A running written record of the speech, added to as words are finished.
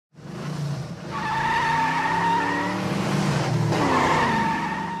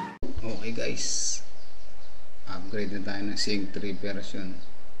guys, upgrade na tayo ng Sync3 version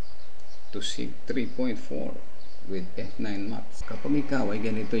to Sync 3.4 with F9 maps. Kapag ikaw ay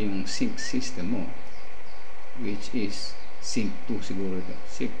ganito yung sync system mo, which is Sync 2 siguro ito,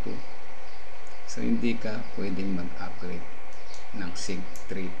 Sync 2, so hindi ka pwedeng mag-upgrade ng Sync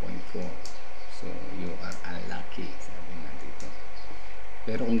 3.4. So you are unlucky, sabi nga dito.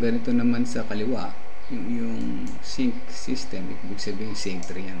 Pero kung ganito naman sa kaliwa, yung sync system, ibig sabihin Sync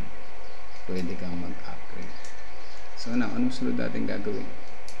 3 yan, pwede kang mag-upgrade. So now, anong sunod natin gagawin?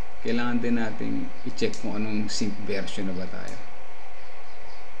 Kailangan din natin i-check kung anong sync version na ba tayo,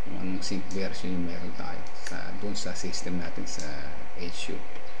 kung anong sync version yung meron tayo doon sa system natin sa HU.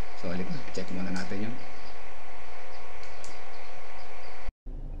 So halika, check muna natin yun.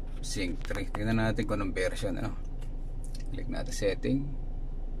 Sync 3, tingnan natin kung anong version. Click natin setting,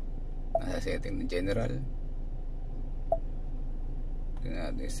 nasa setting ng general,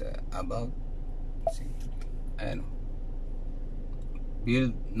 tingnan natin sa about Sync 3. Ayan,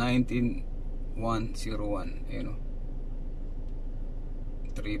 build 19101, ayan,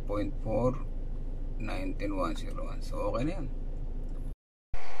 3.4 19101. So okay na yan.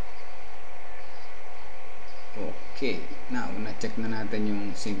 Okay, now na-check na natin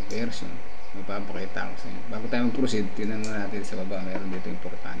yung sync version. Magpapakita ko sa inyo. Bago tayo mag-proceed, tingnan muna natin sa baba. Meron dito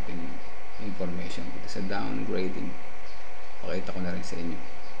importanteng information dito sa downgrading. Pakita ko na rin sa inyo.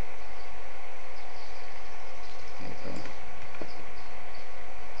 Ito.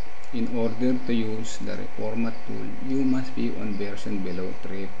 In order to use the reformat tool, you must be on version below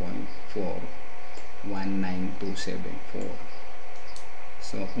 3.4.19274.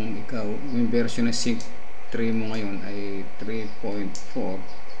 So kung ikaw, yung version na Sync 3 mo ngayon ay 3.4,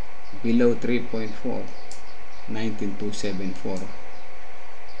 below 3.4.19274,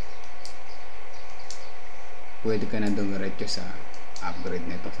 pwede ka na dumiretso sa upgrade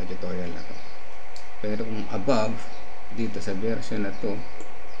nito, sa tutorial na to. Pero kung above, dito sa version na to,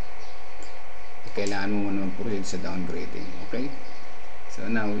 kailangan mo muna mag-proceed sa downgrading. Okay? So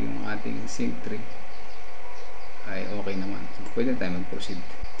now, yung ating Sync 3 ay okay naman. So pwede tayo mag-proceed.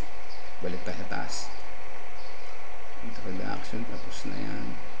 Balik tayo sa taas. Introduction, tapos na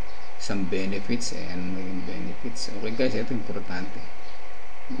yan. Some benefits, ayan, maging benefits. Okay guys, ito importante.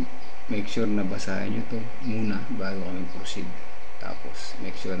 Make sure na basahin nyo to muna bago kami proceed. Tapos,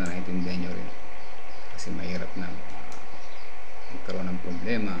 make sure na naintindihan nyo rin. Kasi mahirap na magkaroon ng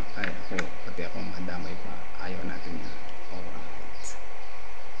problema. Ay, pati ako madamay pa. Ayaw natin yan. Alright.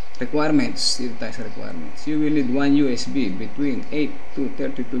 Requirements. Dito tayo sa requirements. You will need one USB between 8 to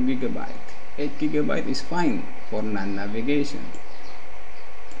 32 GB. 8 GB is fine for non-navigation.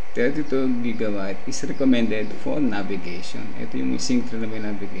 32 GB is recommended for navigation. Ito yung Sync 3 na may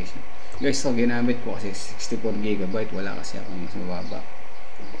navigation. Guys, so ginamit ko kasi 64 GB. Wala kasi ako mas mababa.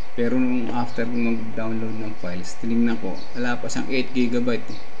 Pero nung after mag-download ng files, tinignan ko, wala pa siyang 8 GB.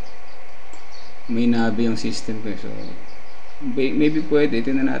 May nabi yung system ko. So, maybe pwede.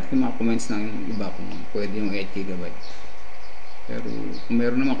 Tingnan natin yung mga comments ng iba kung pwede yung 8 GB. Pero kung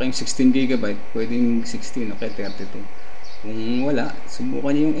meron naman kayong 16 GB, pwedeng 16, okay, 32. Kung wala,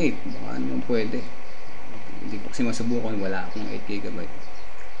 subukan niyo yung 8. Baka naman pwede. Hindi ko kasi masubukan, wala akong 8 GB.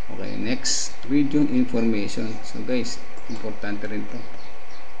 Okay, next, region information. So guys, importante rin to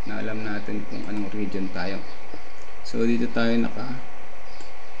na alam natin kung anong region tayo. So dito tayo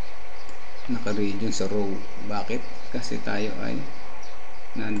naka-region sa row. Bakit? Kasi tayo ay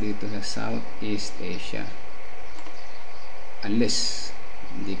nandito sa Southeast Asia. Unless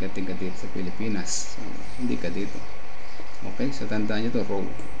hindi ka tiga dito sa Pilipinas, so, hindi ka dito. Okay, so tandaan nyo to, row.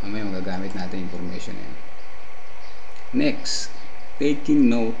 Mamaya magagamit natin information yan. Next, taking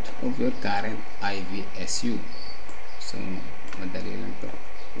note of your current IVSU. So madali lang to.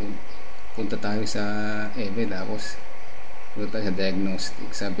 Punta tayo sa EVE, tapos punta tayo sa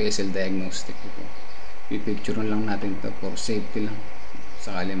diagnostic, sa vessel diagnostic. Ito pipicturean lang natin to for safety lang,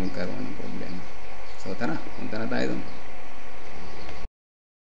 sakali magkaroon ng problema. So tara, punta na tayo doon.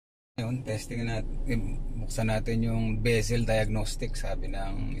 Ngayon, testing natin, buksan natin yung vessel diagnostic, sabi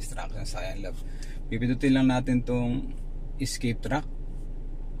ng instruction CyanLab. Pipindutin lang natin tong escape track,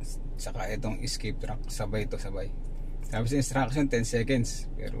 saka itong escape track, sabay to sabay. Sabi sa instruction 10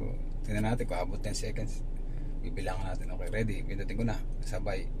 seconds, pero tingnan natin kung abot 10 seconds. Bibilangan natin. Okay, ready, pindutin ko na,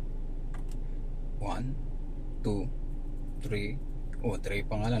 sabay. 1, 2, 3. 3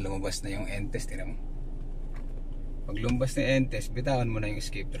 pa nga lang, lumabas na yung end test. Tingnan mo, pag lumabas na yung end test, bitawan mo na yung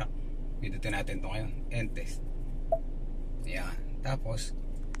escape track. Pindutin natin ito ngayon, end test. Yan, tapos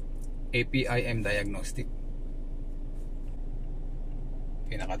APIM diagnostic,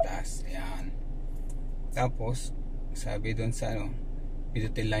 pinakataas. Yan, tapos sabi doon sa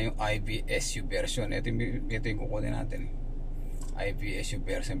Pindutin lang yung IVSU version. Ito yung kukunin natin. IVSU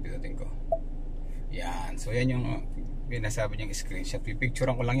version pindutin ko. Yan. So yan yung pinasabi niyang screenshot.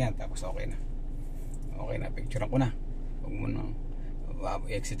 Pipicturean ko lang yan. Tapos okay na. Okay na. Picturean ko na. Huwag mo na.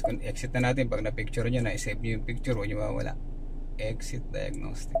 Exit na natin. Pag na-picture nyo na, i-save nyo yung picture. Huwag nyo mawala. Exit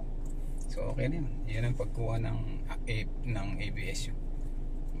diagnostic. So okay na yun. Yan ang pagkuha ng AVSU.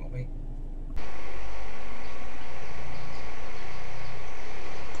 Okay.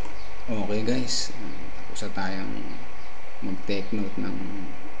 Okay guys, tapos na tayong mag-take note ng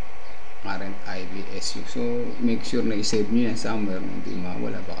current IVSU. So make sure na i-save nyo yan somewhere na hindi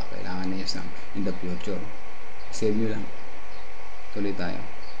mawala, baka kailangan niya in the future. Save nyo lang. Tuloy tayo.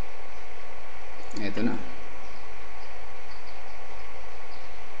 Eto na.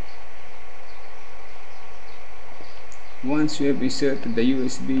 Once you have inserted the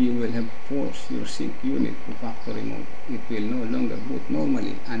USB, you will have forced your sync unit to factory mode. It will no longer boot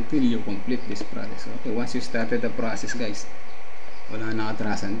normally until you complete this process. Okay, once you started the process guys, wala na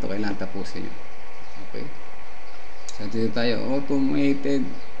nakatrasan ito, kailangan tapusin nyo. Okay, so dito tayo, automated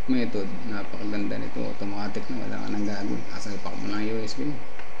method. Napakaganda nito, automatic na, wala ka nang gagawin. Asalpak mo lang USB mo.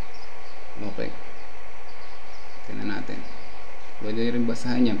 Okay, tingnan natin. Pwede rin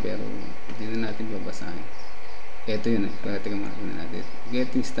basahin yan, pero hindi na natin babasahin. Ito yun, kaya tingnan natin.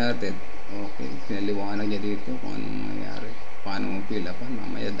 Getting started. Okay, pinaliwanag niya dito kung anong mangyayari, paano mo fill up.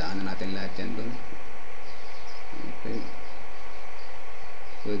 Mamaya daanan natin lahat yan doon. Okay,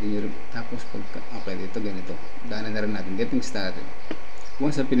 pwede nyo rin. Tapos pagka, okay, dito ganito, daanan na rin natin. Getting started.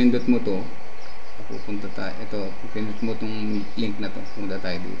 Once na pinindot mo to, pupunta tayo. Ito, pinindot mo tong link na to, pumunta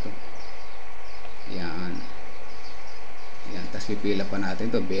tayo dito. Yan. Yan, tapos pipila pa natin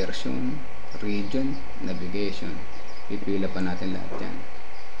ito, version, region, navigation. Pipila pa natin lahat yan.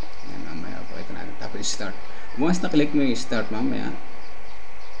 Yan, mamaya pakita natin. Tapos start. Once na-click mo yung start, mamaya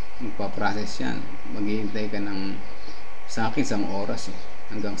magpa-process yan. Maghihintay ka ng, sa akin, 1 oras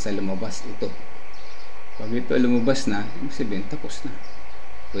hanggang sa lumabas ito. Pag ito lumabas na, ibig sabihin, tapos na.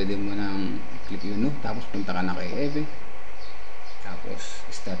 Pwede mo nang click yun, no? Tapos punta ka na kay Eve. Tapos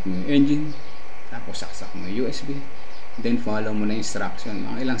start mo yung engine. Tapos saksak mo yung USB. Then follow mo na instruction.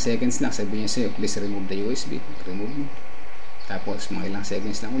 Mga ilang seconds lang, sabihin niya sa'yo, please remove the USB. Remove mo. Tapos mga ilang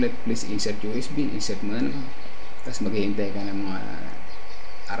seconds lang ulit, please insert USB. Insert mo na naman. Tapos maghihintay ka ng mga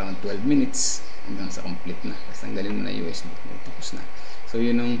around 12 minutes hanggang sa complete na. Tapos tanggalin mo na USB. Tapos na. So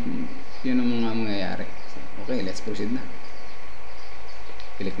yun ang mga mangyayari. So, okay, let's proceed na.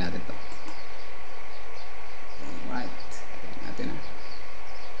 Click natin to. Alright. Click natin na.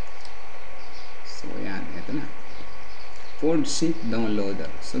 So yan, ito na. Ford Sync Downloader.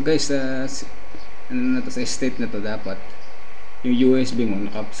 So guys, ano na to, sa state na to, dapat yung USB mo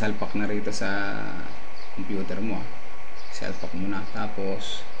nakasalpak na rito sa computer mo. Salpak mo na.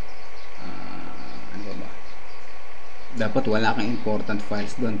 Tapos ano ba? Dapat wala kang important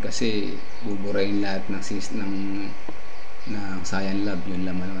files doon kasi buburahin lahat ng CyanLab yung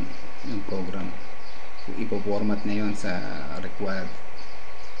laman ng program. So ipo-format na yon sa required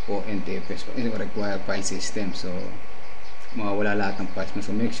ONTFS, required file system. So mawawala lahat ng files mo.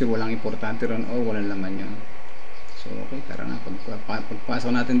 So make sure walang importante ron o walang laman yun. So okay, tara na.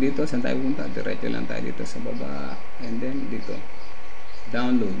 Pagpasok natin dito, saan tayo pupunta? Diretso lang tayo dito sa baba. And then dito,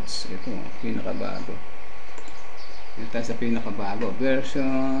 downloads. Ito, pinakabago. Dito tayo sa pinakabago,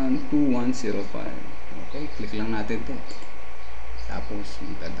 version 2105. Okay, click lang natin to. Tapos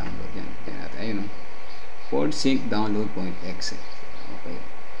magka-download yan. Ayun o, Ford Sync Download.exe. Okay,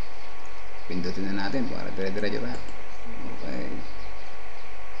 pindutin na natin para dire-diretso tayo. Okay,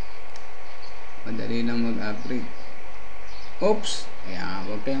 madali lang mag-upgrade. Oops! Ayan,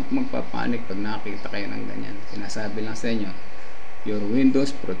 huwag kayong magpapanik pag nakita kayo ng ganyan. Sinasabi lang sa inyo, your Windows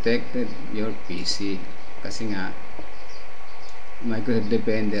protected your PC. Kasi nga, Microsoft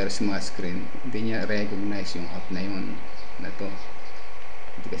Defender mga screen, hindi niya recognize yung app na yun na to.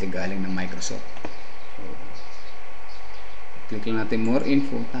 Hindi kasi galing ng Microsoft. So, click lang natin more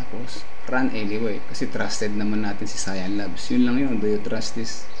info, tapos run anyway, kasi trusted naman natin si CyanLab. Yun lang yun. Do you trust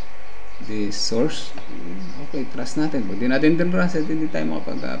this source? Okay, trust natin. Pag di natin din trust, hindi tayo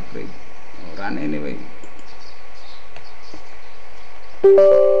makapag-upgrade. Run anyway.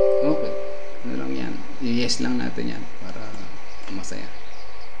 Okay, ano lang yan, yes lang natin yan para masaya.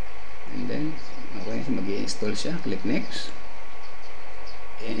 And then okay, mag-i-install siya. Click next.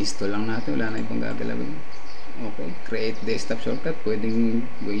 I-install lang natin, wala na ibang gagalawin. Okay, create desktop shortcut, pwedeng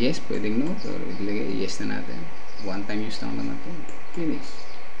yes, pwedeng no, pero ilagay yes na natin. One time use lang naman ito. Finish.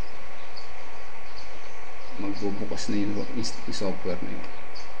 Magbubukas na yung software na yun.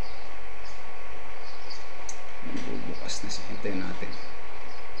 Magbubukas na siya. Hintayin natin.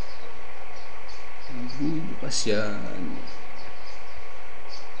 Bukas yan.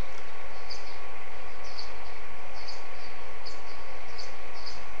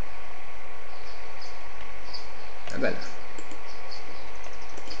 Tagal.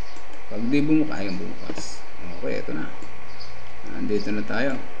 Pag di kayang bukas. Okay, ito na. Nandito na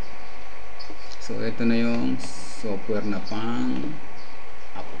tayo. So, ito na yung software na pang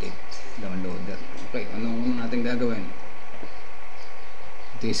update downloader. Okay, ano natin gagawin?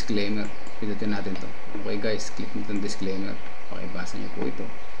 Disclaimer. Pindutin natin to. Okay guys, click nyo itong disclaimer. Pakibasa nyo po ito.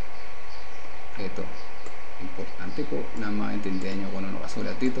 Ito. Importante po na maintindihan nyo kung ano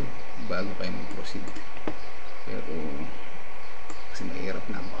nakasulat dito bago kayo mag-proceed. Pero kasi mahirap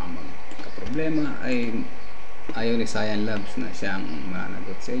na baka magka-problema ay ayaw ni CyanLab na siyang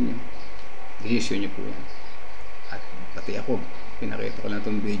managot sa inyo. Decision nyo po yan. At pati ako, pinakita ko lang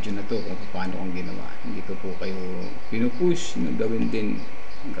itong video na to kung paano kong ginawa. Hindi ko po kayo pinupush na gawin din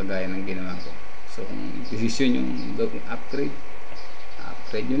kagaya ng ginawa ko. So kung decision yung upgrade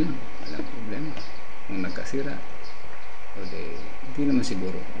nyo lang, walang problema. Kung nagkasira o hindi naman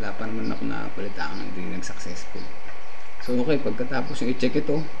siguro, wala pa naman ako napalitaan, hindi nag-successful. So okay, pagkatapos yung i-check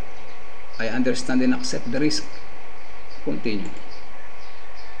ito, I understand and accept the risk, continue.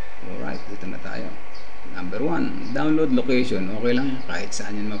 Alright, dito na tayo. Number 1, download location. Okay lang yan, kahit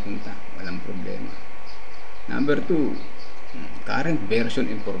saan yan mapunta, walang problema. Number 2, current version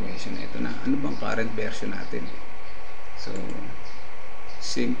information. Ito na, ano bang current version natin? So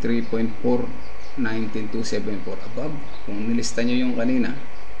Sync 3.4 19274 above. Kung nilista nyo yung kanina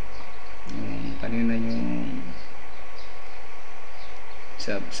yung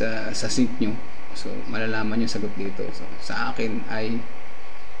sa sync nyo, so malalaman nyo sagot dito. So sa akin ay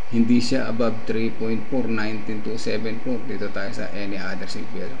hindi siya above 3.4 19274. Dito tayo sa any other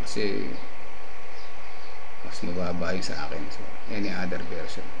sync version kasi mas mababa yung sa akin. So any other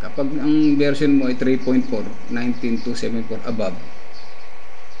version, kapag ang version mo ay 3.4 19274 above,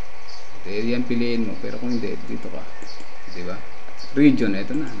 yan piliin mo. Pero kung hindi, dito ka, diba? Region,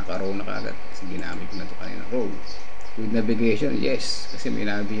 ito na, naka-row na kagad kasi ginamit ko na ito kanina. Row with navigation, yes, kasi may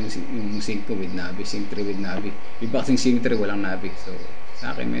navi yung sync ko with navi, sync 3 with navi. Iba kasing sync 3 walang navi, so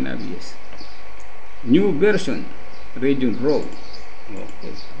sa akin may navi, yes. New version, region, row.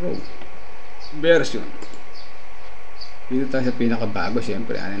 Okay, row version. Dito tayo sa pinakabago.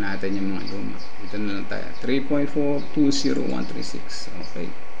 Siyempre ano natin yung mga luma. Dito na lang tayo, 3.420136. okay.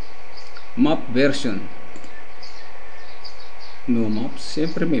 Map version, no maps,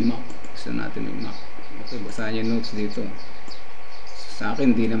 siyempre may map, gusto natin may map. Okay, basahin yung notes dito. Sa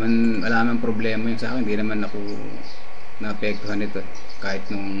akin di naman, wala naman problema yung sa akin, di naman ako naapektuhan nito kahit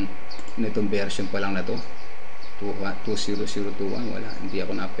nitong version pa lang na to 20021, wala, hindi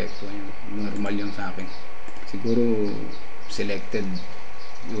ako naapektuhan yun. Normal yung sa akin. Siguro selected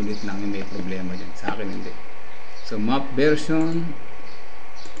unit lang yung may problema dyan, sa akin hindi. So map version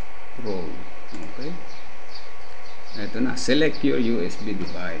Pro. Okay. Ito na. Select your USB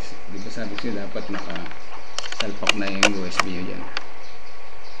device. Di ba sabi ko dapat naka-salpak na yung USB nyo dyan.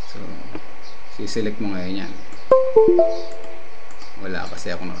 So, si-select mo ngayon yan. Wala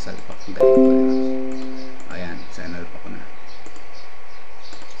kasi ako nakasalpak. Dahil ko na. Ayan. Sinalpak ko na.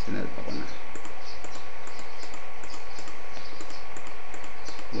 Sinalpak ko na.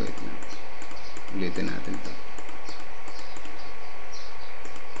 Wait na. Ulitin natin ito.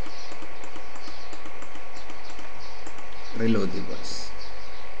 Reload device.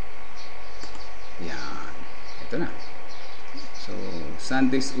 Yan. Ito na. So,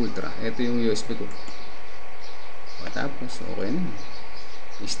 SanDisk Ultra. Ito yung USB ko. Tapos, okay na.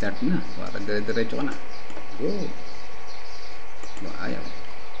 I-start na. Para dire-diretso ka na. Go. Ayaw.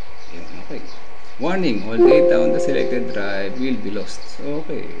 Okay. Warning. All data on the selected drive will be lost. So,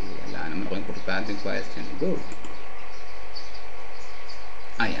 okay. Wala naman ako importante files dyan. Go.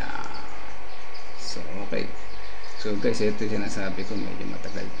 Ayan. So, okay. So guys, ito yung sinasabi ko, medyo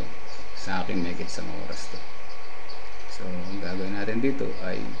matagal to. Sa akin, may isang oras to. So, ang gagawin natin dito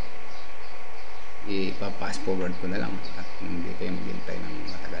ay ipa-pass forward ko na lang at hindi kayo maghintay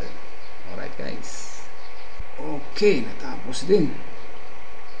ng matagal. Alright guys. Okay, natapos din.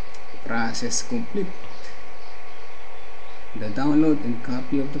 Process complete. The download and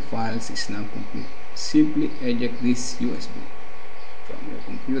copy of the files is now complete. Simply eject this USB from your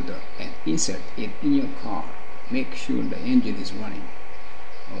computer and insert it in your car. Make sure the engine is running.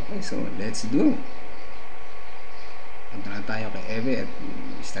 Okay, so let's do. Punta na tayo kay Eve at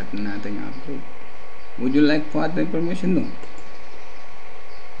start na natin yung upload. Would you like further information? No.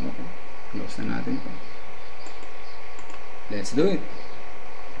 Okay, close na natin to. Let's do it.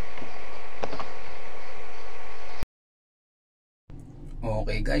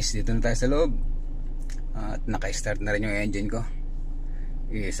 Okay guys, dito na tayo sa loob. at naka-start na rin yung engine ko.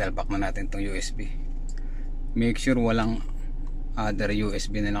 Isalpak na natin tong USB. Make sure walang other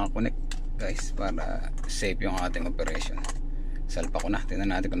USB na nakakonect guys, para safe yung ating operation. Salpak ko na, tingnan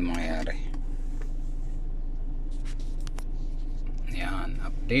natin kung mangyayari. Yan,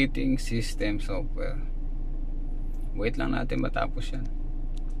 updating system software. Wait lang natin matapos yan.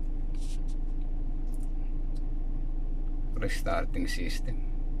 Restarting system.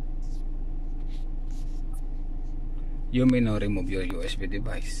 You may now remove your USB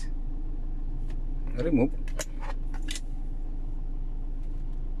device. Remove.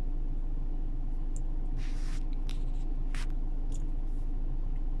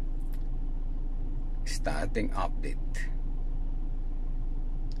 Starting update.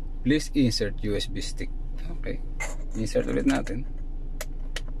 Please insert USB stick. Okay. Insert ulit natin.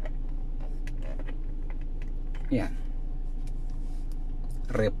 Yan.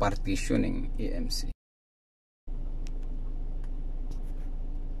 Repartitioning EMC.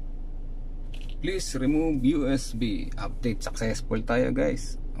 Please remove USB. Update successful tayo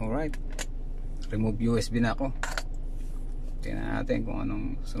guys. Alright. Remove USB na ako. Tingnan natin kung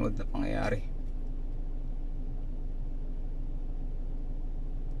anong sunod na pangyayari.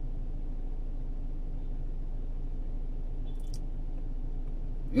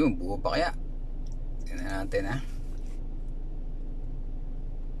 Yun, buo pa kaya? Tingnan natin ha.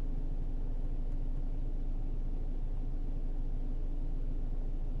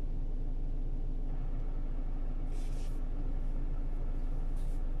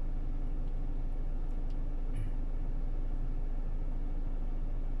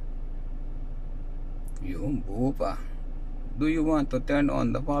 Yung buo pa. Do you want to turn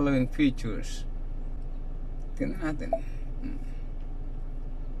on the following features? Tingnan natin.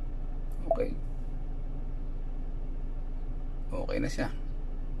 Okay. Okay na siya.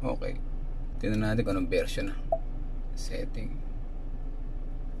 Okay. Tingnan natin kung anong version na. Setting.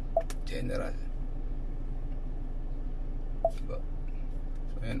 General. Diba?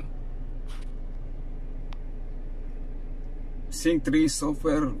 So ayan o. Sync3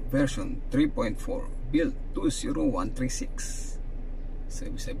 software version 3.4 build 20136. So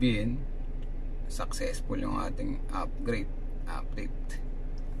ibig sabihin successful yung ating upgrade update.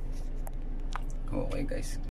 Okay guys.